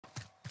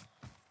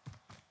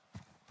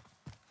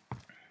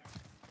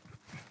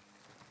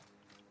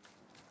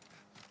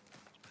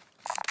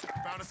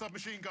Found a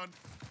submachine gun.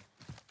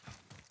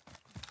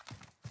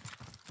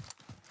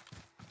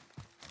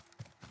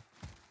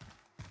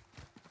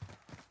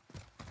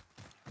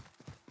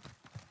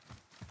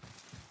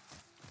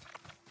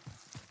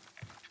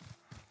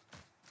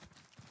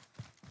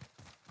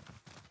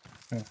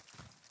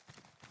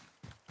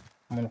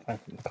 I'm gonna find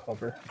some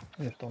cover.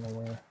 I just don't know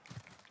where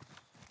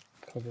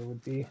cover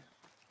would be.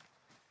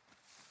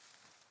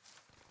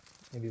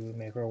 Maybe we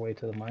make our way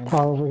to the mine.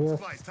 Car over here.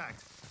 Supplies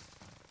tagged.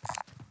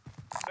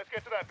 Let's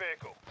get to that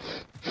vehicle.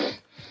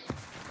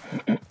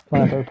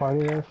 My third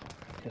party there.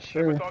 Yes,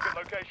 Never sir. target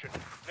location.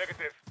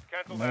 Negative.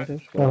 Cancel Might that.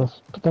 as well.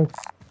 I think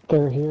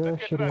they're here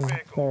Let's get to that shooting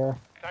vehicle.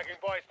 there. Tagging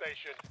buy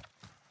station.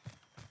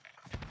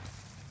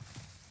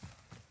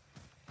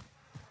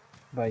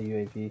 By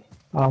UAV.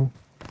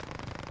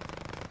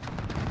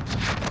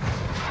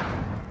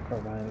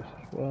 Carbines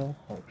as well.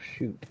 Oh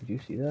shoot, did you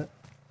see that?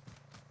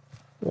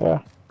 Yeah.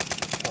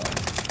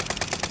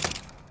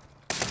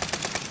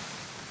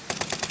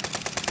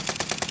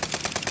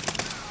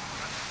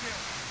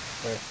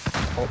 Where?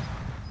 Oh,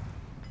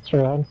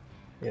 Straight ahead.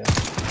 yeah.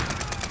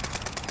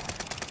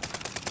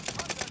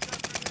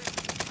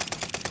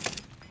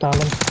 Down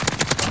him.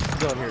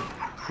 He's out here.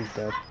 He's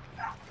dead.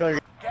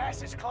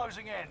 Gas is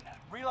closing in.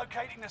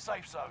 Relocating the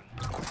safe zone.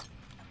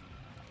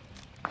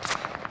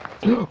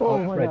 Oh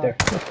my right god. there.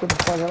 Let's get the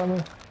fuck out of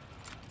me.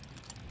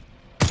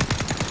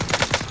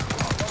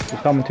 He's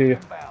coming to you.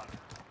 Inbound.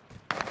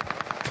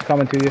 He's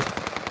coming to you.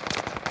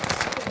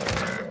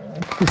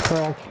 He's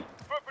cracked.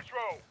 Foot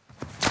patrol.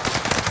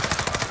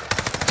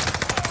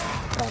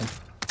 Got him.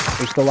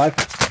 Are you still alive?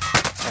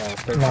 Oh,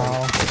 third No.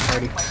 party. Third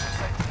party. Make the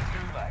sent to the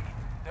Gulag.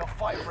 They'll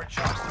fight for a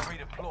chance to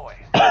redeploy.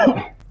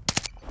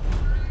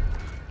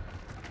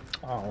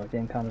 Oh, it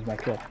didn't count as my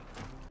kill.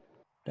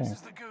 This Dang.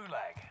 is the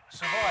Gulag.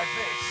 Survive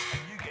this,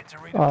 and you get to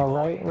redeploy.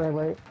 Oh,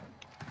 right.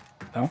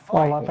 The Huh?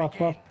 fight Oh, left. begins.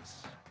 What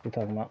are you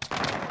talking about? You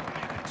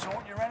can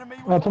taunt your enemy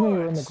with Oh, tell me you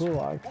were in the words.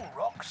 gulag. Or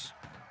rocks.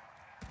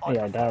 Yeah, I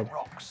prefer died.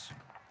 Rocks.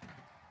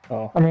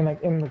 Oh, I mean,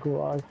 like in the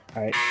gulag.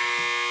 alright.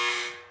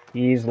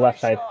 He's left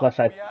side. Left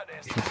side. Be out there,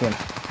 You can see him.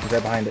 He's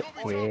right behind it.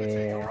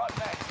 You're Yeah. up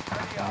next.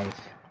 Ready up. Nice.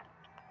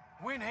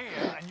 Win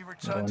here and you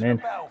return Going to in.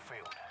 the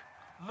battlefield.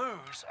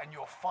 Lose and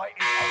your fight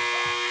is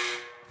over.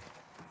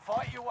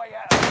 Fight your way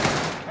out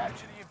and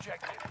capture the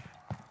objective.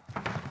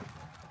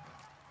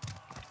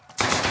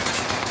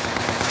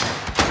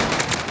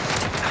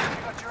 You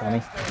got your Funny.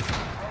 ass there.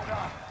 Well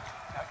done.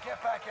 Now get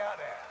back out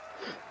there.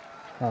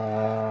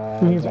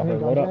 You need Got any her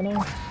guns load right up. now?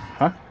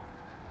 Huh?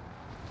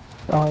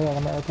 Oh yeah,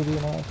 I'm at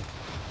RPG now.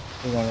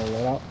 You want to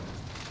load out?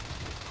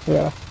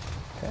 Yeah.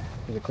 Okay.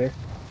 Is it clear?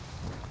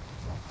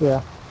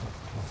 Yeah.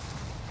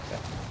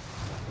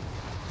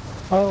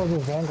 Oh,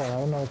 this Vanguard. I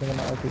didn't know anything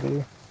about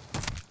RPG.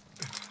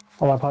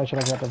 Oh, I probably should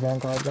have got the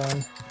Vanguard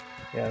gun.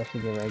 Yeah, this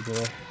is a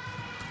regular.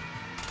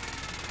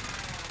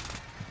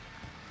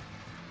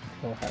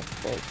 We'll have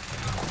both.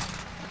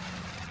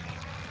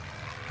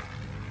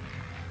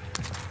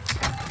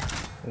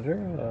 Is there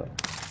a...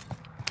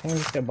 Can we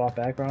just get bought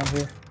back around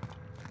here?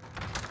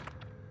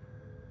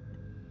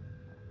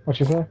 What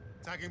you say?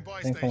 Tagging buy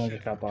I think someone station.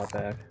 just got bought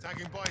back.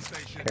 Tagging buy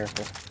station.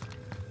 Careful.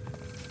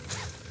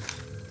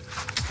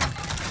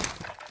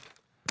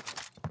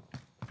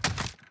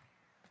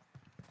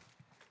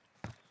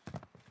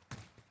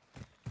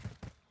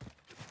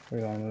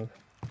 We're gonna move.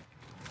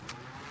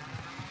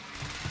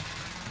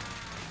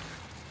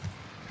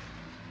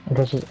 I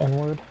guess it's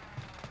inward.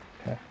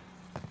 Okay.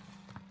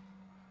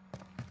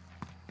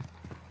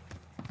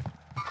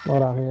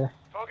 Load out here.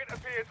 Target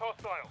appears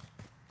hostile.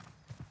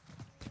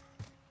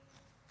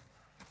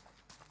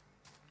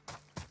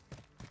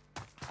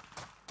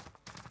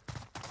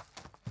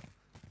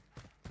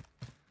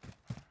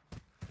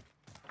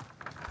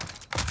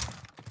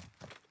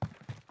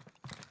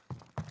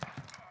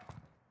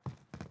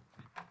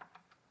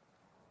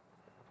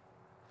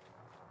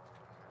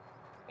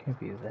 Can't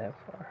be that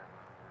far.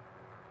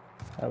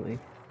 Ellie.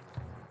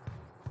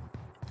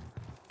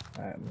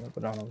 Alright, I'm gonna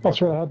put on a Oh,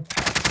 straight ahead.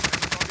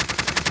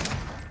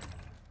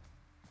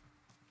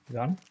 You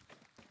got him?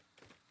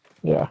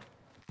 Yeah.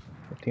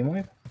 Team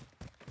wipe?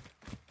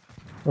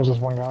 There's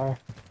just one guy.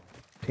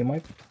 Team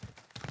wipe?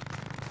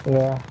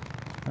 Yeah.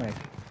 Nice.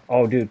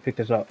 Oh, dude, pick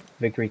this up.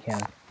 Victory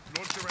cannon.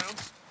 Launch the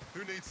rounds.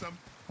 Who needs some?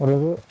 What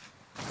is it?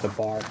 The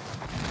bar.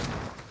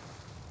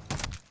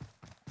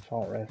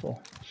 Assault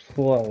rifle.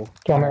 Slow.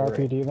 Do you want my fire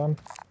rate. RPG then?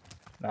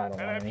 No, I don't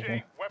want anything.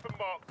 LMG. Weapon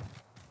mark.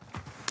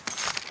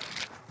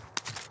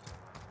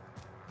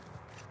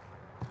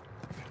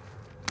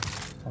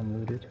 I'm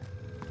looted.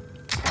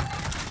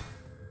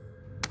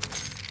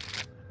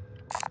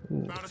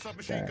 Ooh, Found a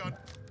submachine gun.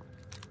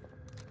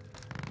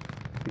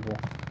 People.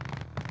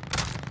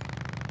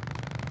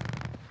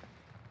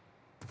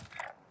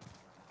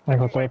 I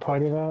go third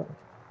party that.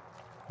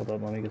 Hold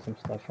up, let me get some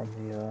stuff from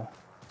the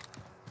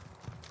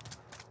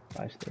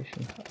buy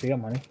station. We got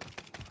money.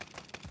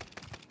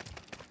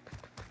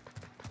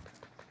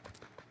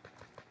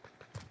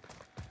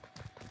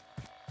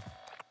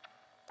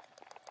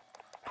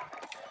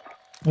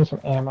 Need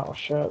some ammo,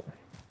 shit.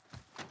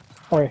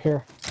 Oh, right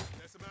here.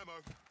 There's some ammo.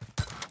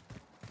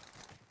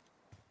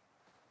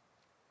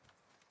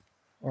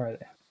 Where are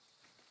they?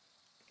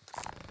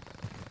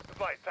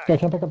 Supply Yeah, I tag.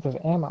 can't pick up this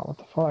ammo. What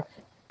the fuck?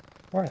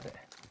 Where are they?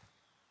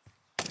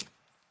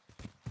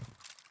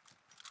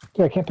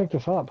 Dude, I can't pick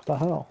this up. What the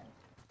hell?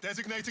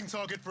 Designating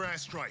target for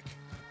airstrike.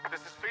 This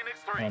is Phoenix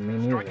 3. Me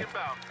neither. Strike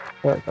inbound.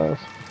 There it goes.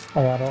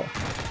 I got it.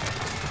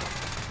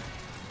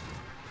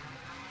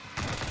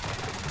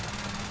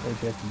 What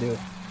did you have to do?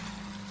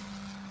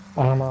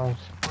 I don't know.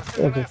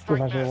 It just Strike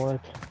eventually nest.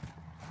 worked.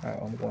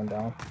 Alright, I'm going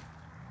down.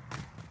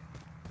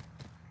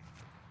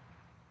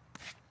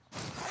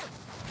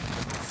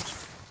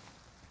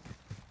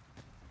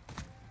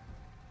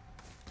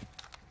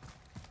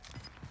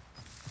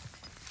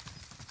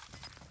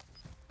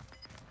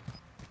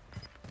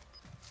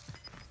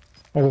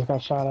 I just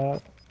got shot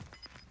at.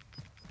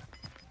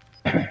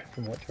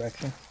 From what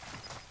direction?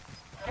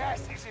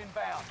 Gas is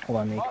inbound. Hold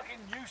on, Nick. Marking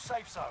new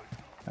safe zone.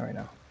 Not right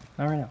now.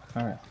 Not right now.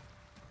 Not right now.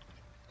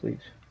 Please.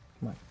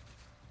 Come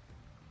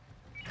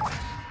on.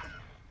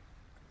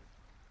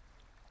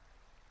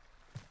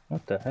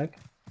 What the heck?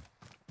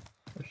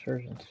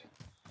 Resurgence.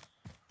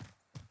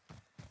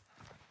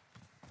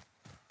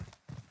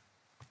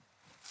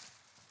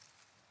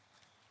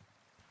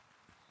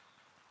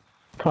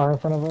 Car in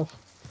front of us.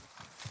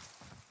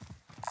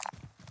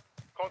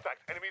 Contact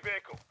enemy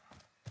vehicle.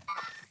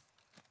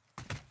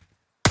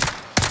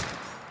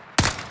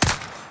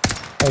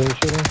 Are you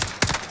shooting?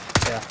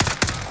 Yeah.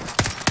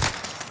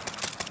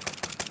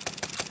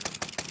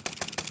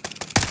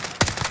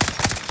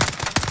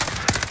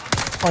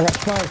 Oh, I got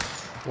sniped.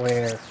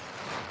 Where?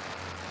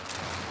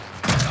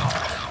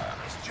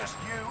 It's just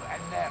you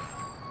and them.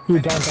 You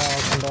don't die,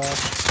 I'll come back.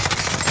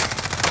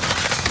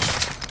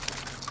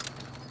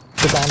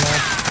 Get down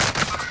there.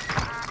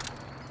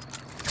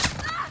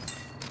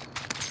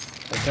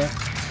 Okay.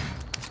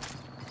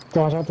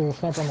 Don't watch out, there's a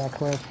sniper on that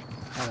cliff.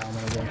 I know, I'm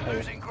gonna go inside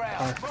Losing the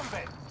ground. car. Move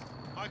it.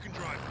 I can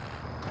drive.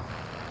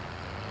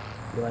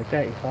 You like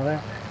that? You saw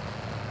that?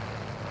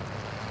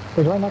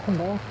 Did I not come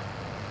back?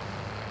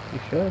 You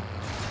should.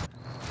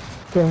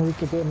 Then we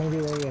could do it, maybe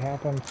it already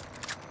happened.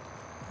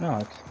 No,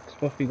 it's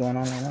supposed to be going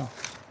on right now.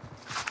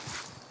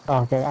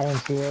 Oh, okay, I didn't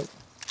see it.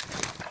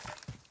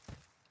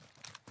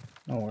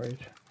 No worries.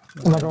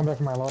 I'm not going back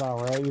to my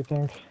loadout, right, you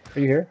think? Are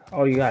you here?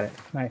 Oh, you got it.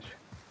 Nice.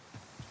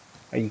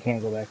 Oh, you can't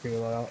go back for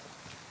your loadout.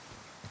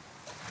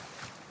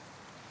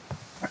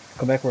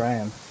 Go back where I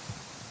am.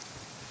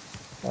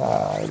 I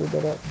already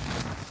did it.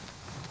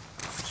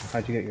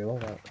 How'd you get your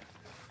loadout?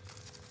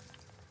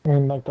 I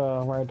mean, like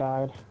where I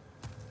died.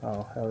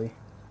 Oh, heli.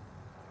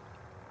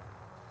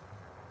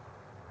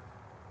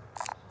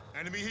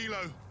 Enemy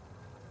helo.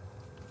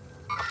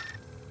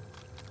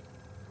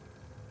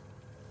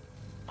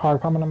 Car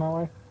coming in my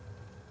way.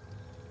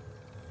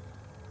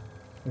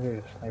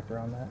 There's a sniper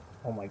on that.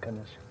 Oh my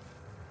goodness.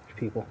 There's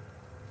people.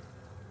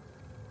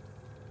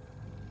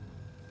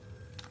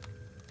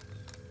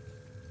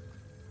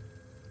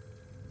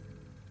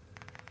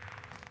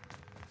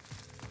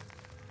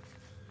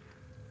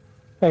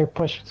 Hey,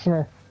 push, come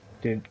here.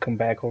 Dude, come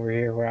back over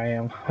here where I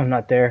am. I'm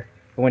not there.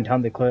 I went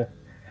down the cliff.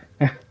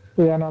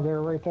 Yeah, no,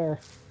 they're right there.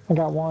 I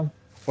got one.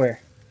 Where?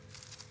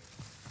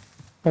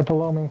 Right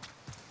below me.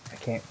 I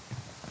can't.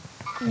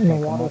 In the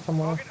come water up.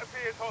 somewhere. Target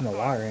appears In the hostile.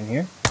 water in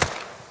here?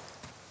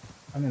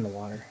 I'm in the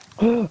water.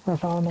 I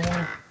found the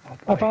one. Oh,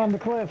 I boy. found the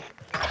cliff.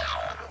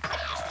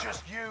 It's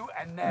just you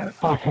and them.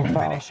 Fuck, I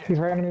fell. Finish it. He's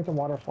right underneath the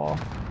waterfall.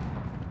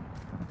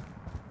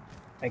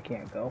 I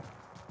can't go.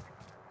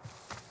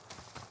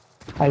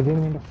 I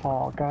didn't mean to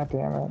fall. God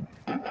damn it.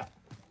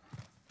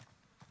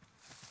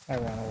 I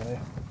ran away.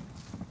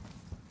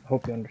 I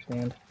hope you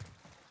understand.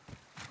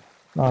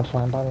 No, it's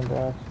fine. Bottom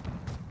back.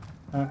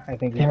 Huh? I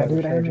think you Damn it, got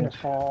dude. I didn't mean resurgence. to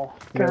fall.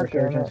 You got God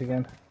damn resurgence it.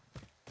 again.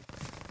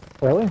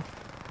 Really?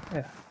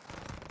 Yeah.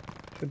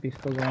 Should be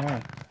still going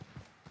on.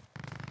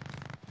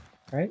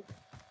 Right?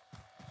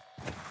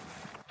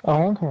 Oh,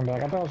 I am coming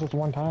back. I thought it was just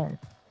one time.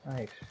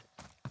 Nice.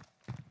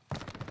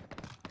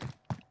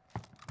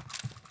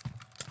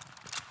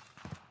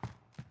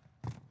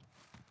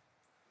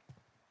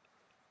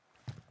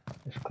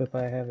 This clip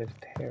I have is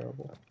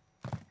terrible.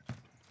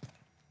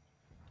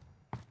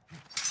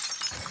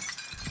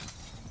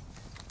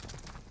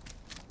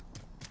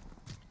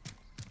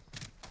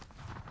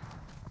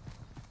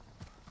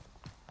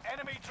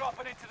 Enemy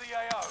dropping into the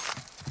AO.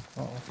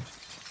 Uh oh.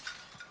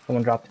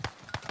 Someone dropped.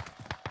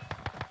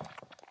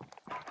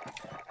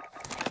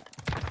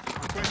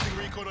 Requesting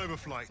recon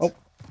overflight. Oh.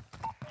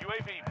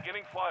 UAV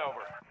beginning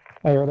flyover.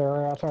 Hey, you're there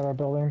right outside our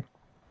building.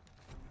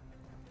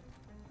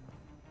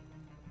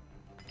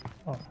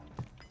 Oh.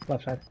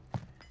 Left side.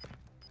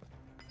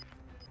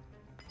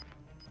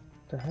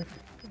 What the heck?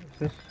 Is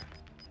this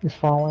He's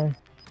falling.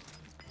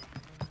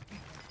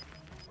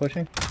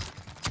 pushing?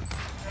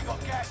 You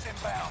got gas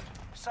inbound.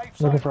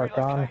 Safe Looking zone for a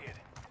gun. relocated.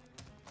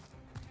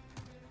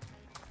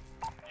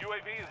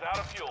 UAV is out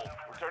of fuel.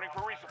 Returning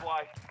for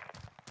resupply.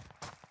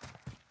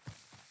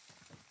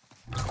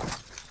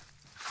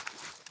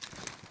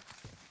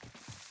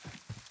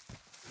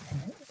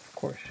 Of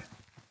course.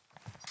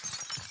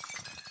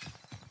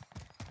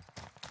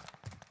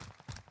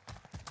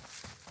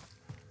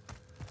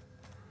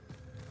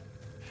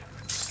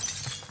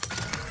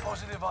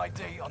 positive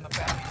ID on the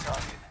bounty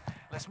target.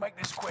 Let's make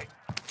this quick.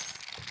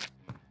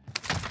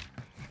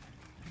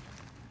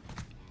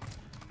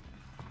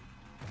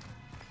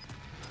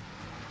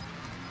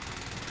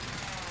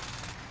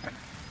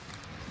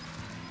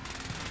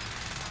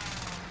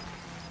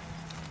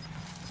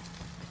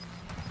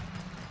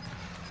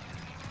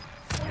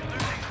 You're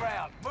losing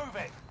ground. Move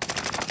it.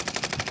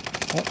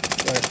 Oh,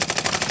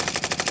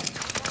 sorry.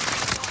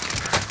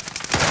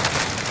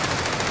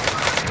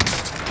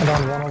 I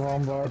downed one of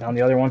them, but Down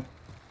the other one.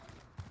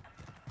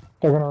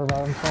 they're gonna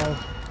revive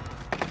themselves.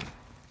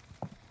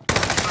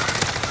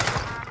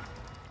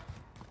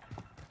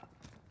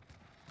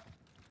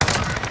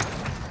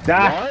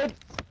 Ah!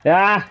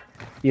 Ah!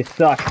 You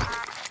suck.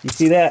 You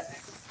see that?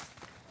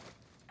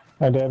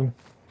 I did.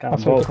 Got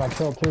That's them what took both. my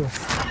kill too.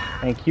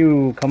 Thank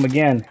you. Come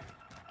again.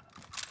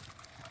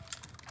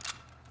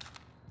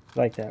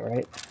 Like that,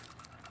 right?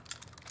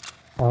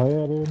 Oh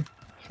yeah, dude.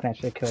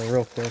 Snatch that kill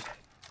real quick.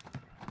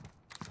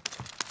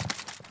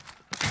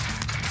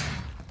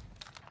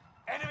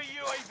 Enemy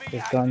UAV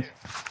There's active. guns.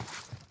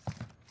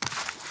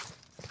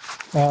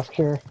 Mask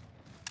here.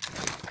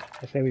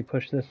 I say we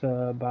push this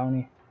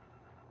bounty.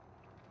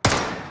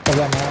 I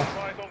got mask.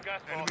 Eyes on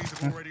gas mask. Enemies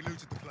have already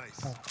looted the place.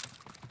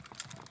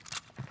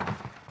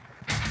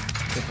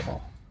 Good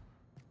call.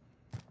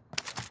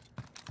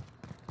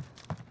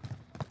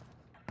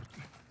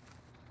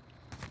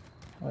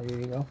 Oh, here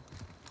you go.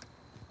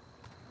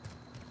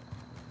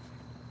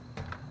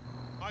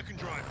 I can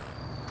drive.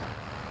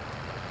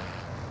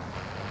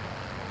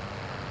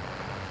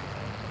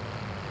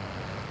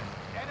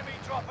 Enemy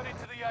dropping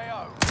into the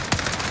AO.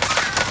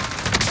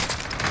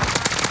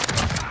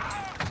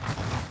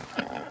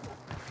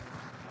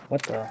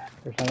 What the?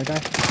 There's another guy?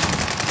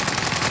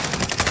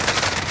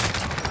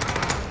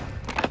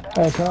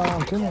 Hey, come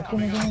on, come on,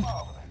 come on, come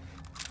on.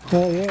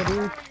 Hell yeah,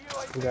 dude.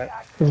 We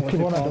got. There's what's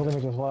people it in that called?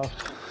 building that just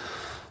left.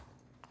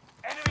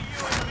 Enemy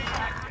UAV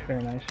active.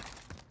 Very nice.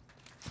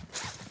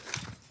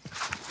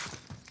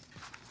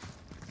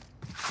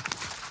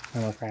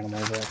 I'm gonna find him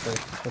over there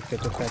first. Let's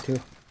get this guy too.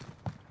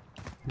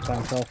 He's by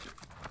himself.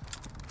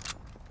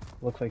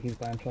 Looks like he's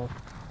by himself.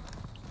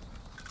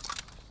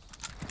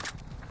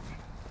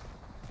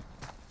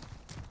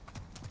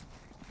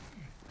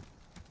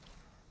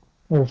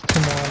 There's two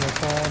more on the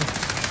side.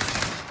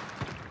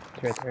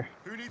 It's right there.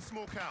 Who needs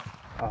smoke out?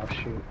 Oh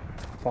shoot.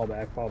 Fall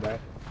back, fall back.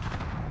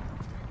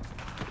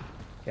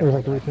 Yeah, There's fall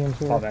like three back. teams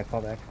here. Fall back,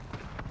 fall back.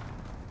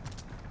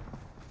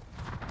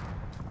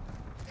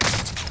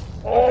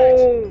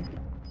 Oh!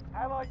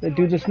 Allied The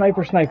dude's a UAV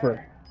sniper on sniper.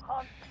 hand.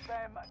 Hunt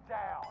them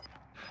down.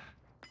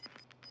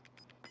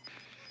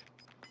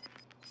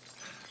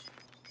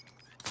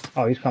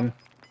 Oh, he's coming.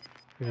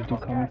 There's a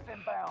dude coming. Gas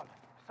inbound.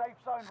 Safe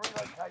zone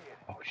relocated.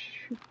 Oh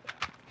shoot.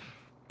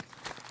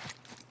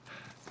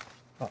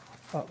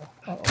 Uh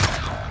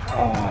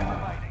oh.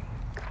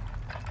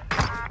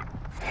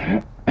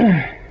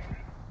 Remaining.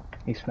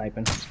 He's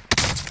sniping.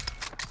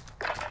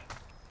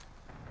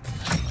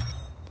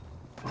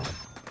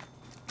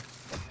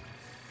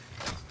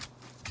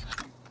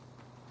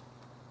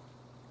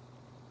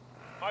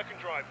 I can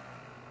drive.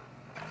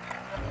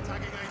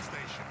 Tagging aid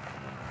station.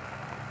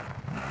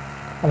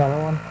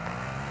 Another one.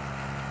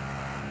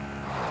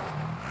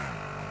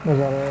 Was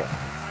that it?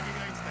 Tagging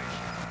aid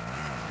station.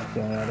 That's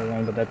the only other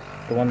one, but that's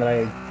the one that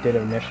I did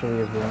initially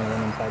is the only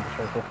one inside the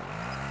circle.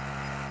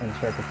 And the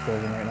circle's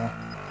closing right now.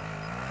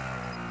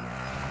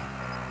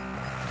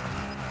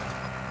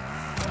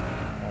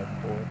 Oh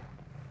boy.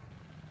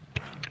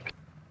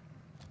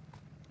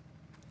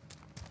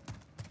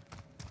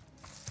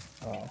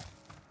 Oh.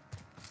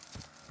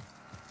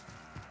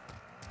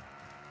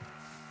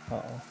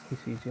 Uh-oh, he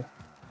sees you.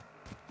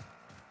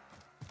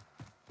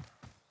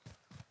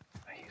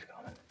 He's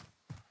coming.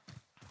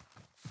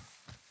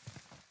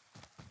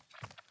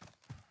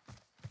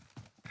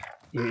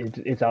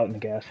 It's out in the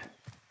gas.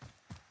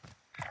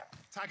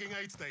 Tagging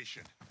aid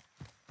station.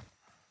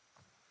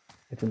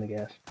 It's in the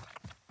gas.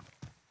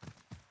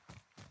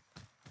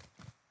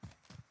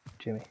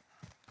 Jimmy,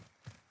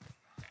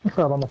 What's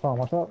up on the phone?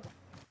 What's up?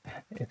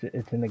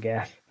 it's in the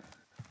gas.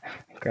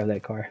 Grab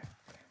that car.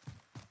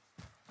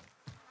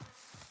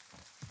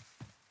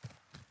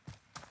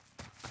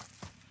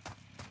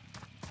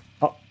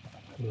 Oh,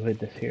 we'll hit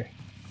this here.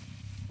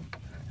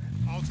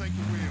 I'll take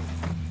the wheel.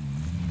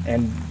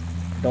 And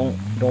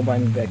don't buy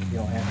me back if you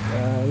don't have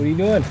to. What are you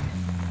doing?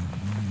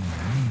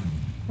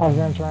 I was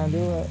gonna try and do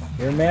it.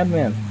 You're a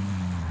madman.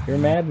 You're a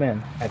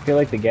madman. I feel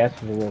like the gas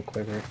is a little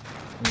quicker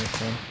in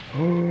this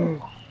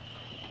one.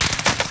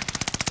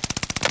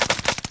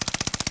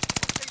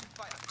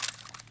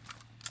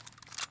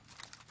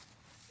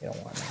 You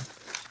don't want that.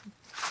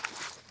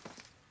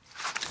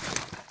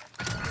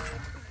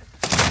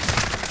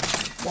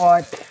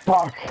 What?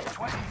 Fuck.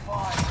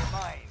 25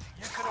 remain.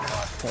 You could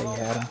have Thought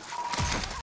you had him.